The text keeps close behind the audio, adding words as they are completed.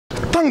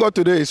Thank God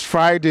today is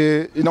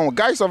Friday. You know,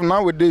 guys of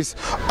nowadays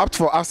opt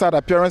for outside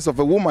appearance of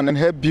a woman and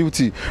her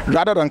beauty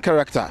rather than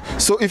character.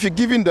 So if you're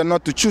given the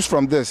nod to choose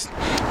from this,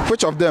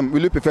 which of them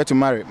will you prefer to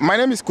marry? My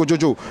name is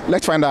Kojojo.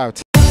 Let's find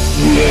out.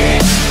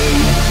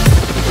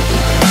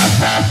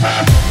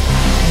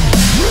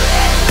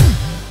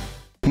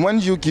 When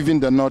you given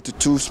the nod to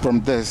choose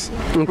from this,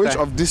 which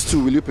of these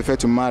two will you prefer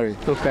to marry?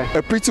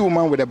 A pretty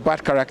woman with a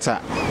bad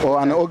character or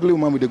an ugly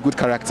woman with a good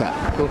character?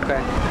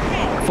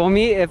 For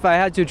me, if I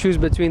had to choose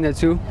between the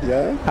two,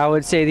 I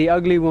would say the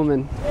ugly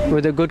woman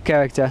with a good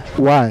character.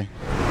 Why?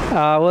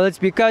 Well, it's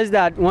because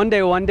that one day,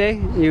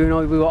 you know,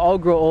 we will all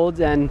grow old,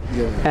 and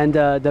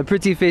the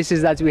pretty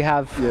faces that we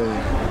have,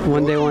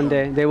 one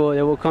day, they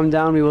will come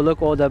down. We will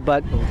look older,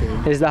 but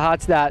it's the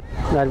hearts that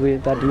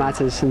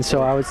matters, and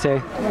so I would say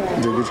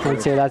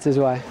that is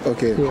why.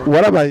 Okay.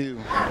 What about you?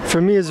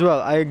 For me as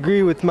well, I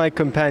agree with my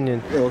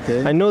companion.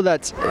 I know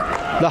that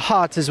the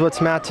heart is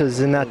what matters,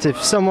 and that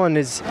if someone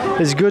is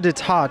good at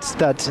heart,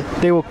 that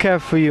they will care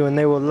for you and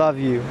they will love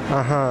you.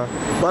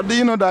 But do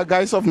you know that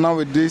guys of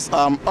nowadays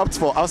opt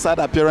for outside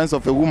appearance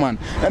of a woman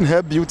and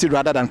her beauty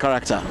rather than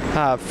character?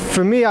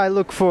 For me, I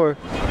look for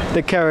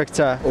the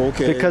character.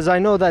 Because I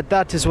know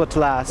that is what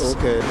lasts.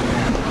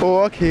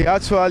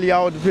 Actually,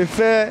 I would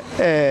prefer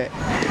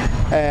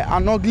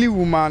an ugly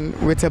woman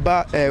with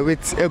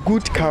a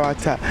good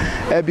character,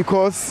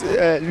 because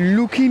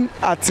looking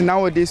at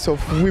nowadays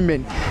of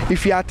women,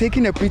 if you are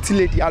taking a pretty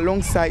lady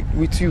alongside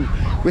with you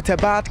with a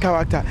bad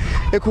character,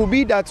 it could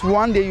be that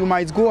one day you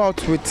might go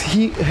out with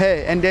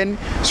her and then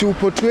she will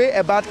portray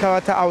a bad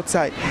character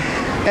outside.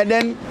 And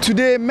then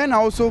today men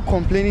are also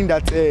complaining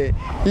that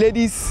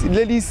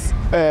ladies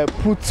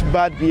put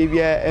bad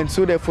behavior, and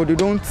so therefore they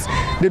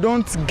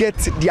don't get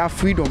their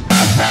freedom.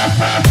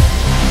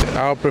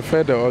 I'll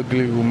prefer the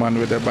ugly woman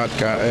with a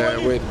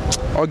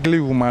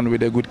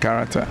with a good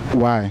character.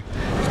 Why?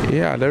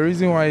 Yeah, the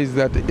reason why is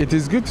that it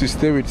is good to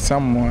stay with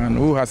someone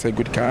who has a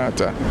good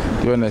character.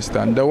 You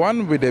understand? The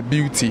one with a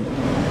beauty,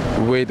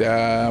 with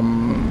a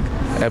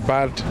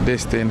bad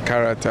distant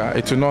character,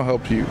 it will not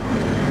help you.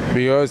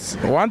 Because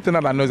one thing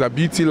that I know is that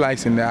beauty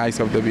lies in the eyes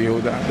of the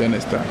beholder. You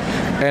understand?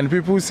 And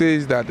people say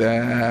that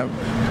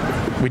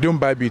we don't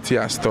buy beauty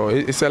at store.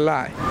 It's a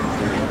lie.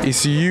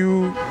 It's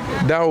you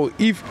that will,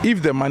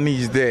 if the money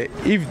is there,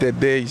 if the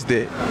day is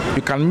there,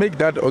 you can make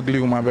that ugly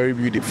woman very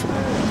beautiful.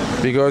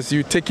 Because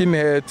you're taking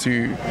her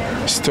to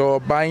store,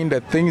 buying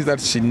the things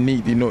that she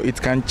needs. You know,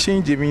 it can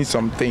change even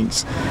some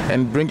things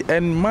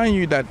and mind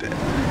you that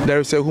there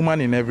is a woman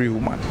in every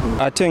woman.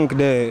 I think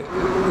the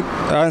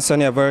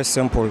answer is very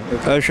simple.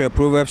 Actually,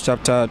 Proverbs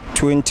chapter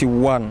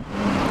 21,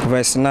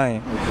 verse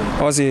 9.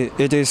 Also,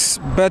 it is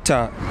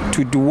better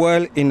to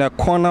dwell in a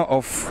corner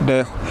of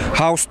the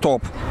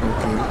housetop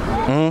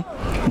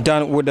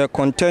than with a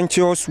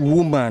contentious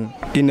woman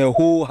in a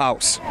whole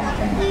house.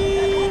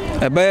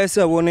 A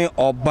better one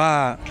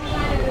oba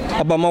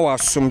Obama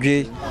was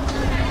sumje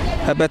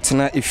a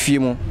better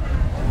ifimo.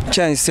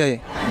 Chance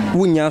say,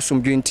 Wunya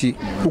sumjinti,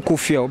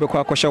 Ukufia,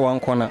 Obekwa Kosha one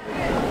corner.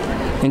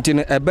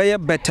 Into a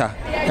better,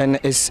 and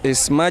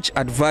is much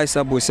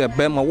advisable, say,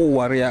 Bema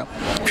warrior,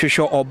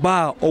 Fisher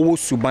Oba, Owo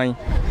Subain,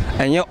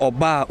 and yet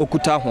Oba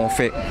Okuta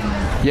Honfe.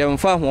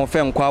 Yemfa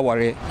Honfe and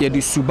Quaware,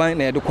 Yedi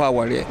Subain and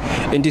Quaware.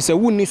 And this a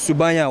wooden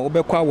Subaya,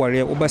 Obekwa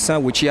warrior,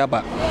 Obasan, which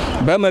yaba.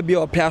 Bema be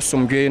a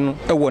person drain,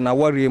 a one a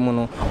warrior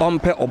mono,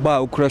 Ompe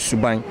Oba Ukra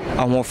Subain,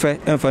 and Honfe,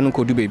 and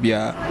Fanuko do baby.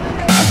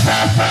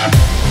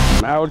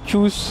 I would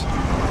choose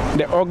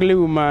the ugly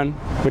woman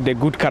with the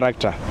good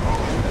character,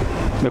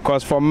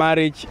 because for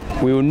marriage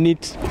we will need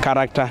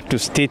character to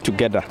stay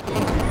together.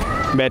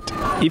 But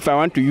if I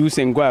want to use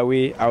and go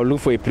away, I will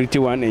look for a pretty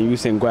one and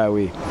use and go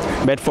away.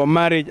 But for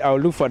marriage, I will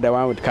look for the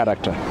one with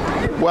character.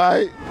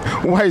 Why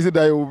is it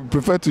that you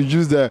prefer to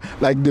use the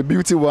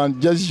beauty one,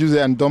 just use it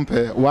and dump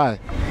her? Why?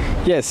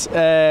 Yes,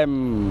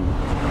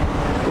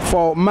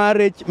 for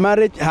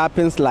marriage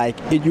happens like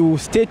you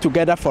stay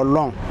together for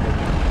long.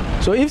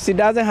 So if she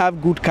doesn't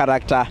have good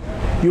character,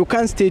 you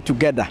can't stay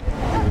together.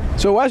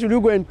 So why should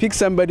you go and pick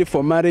somebody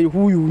for marriage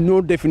who you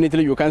know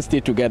definitely you can't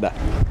stay together?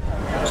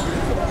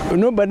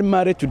 Nobody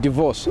married to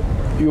divorce.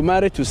 You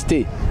married to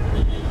stay.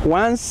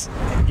 Once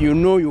you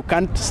know you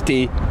can't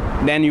stay,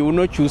 then you will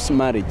not choose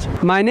marriage.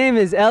 My name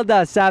is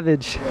Elda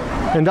Savage.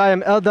 And I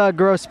am Elda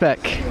Grospek.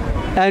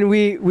 And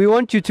we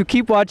want you to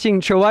keep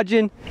watching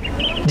Chawajin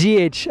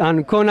GH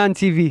on Conan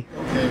TV.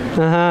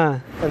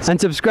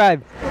 And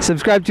subscribe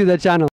to the channel.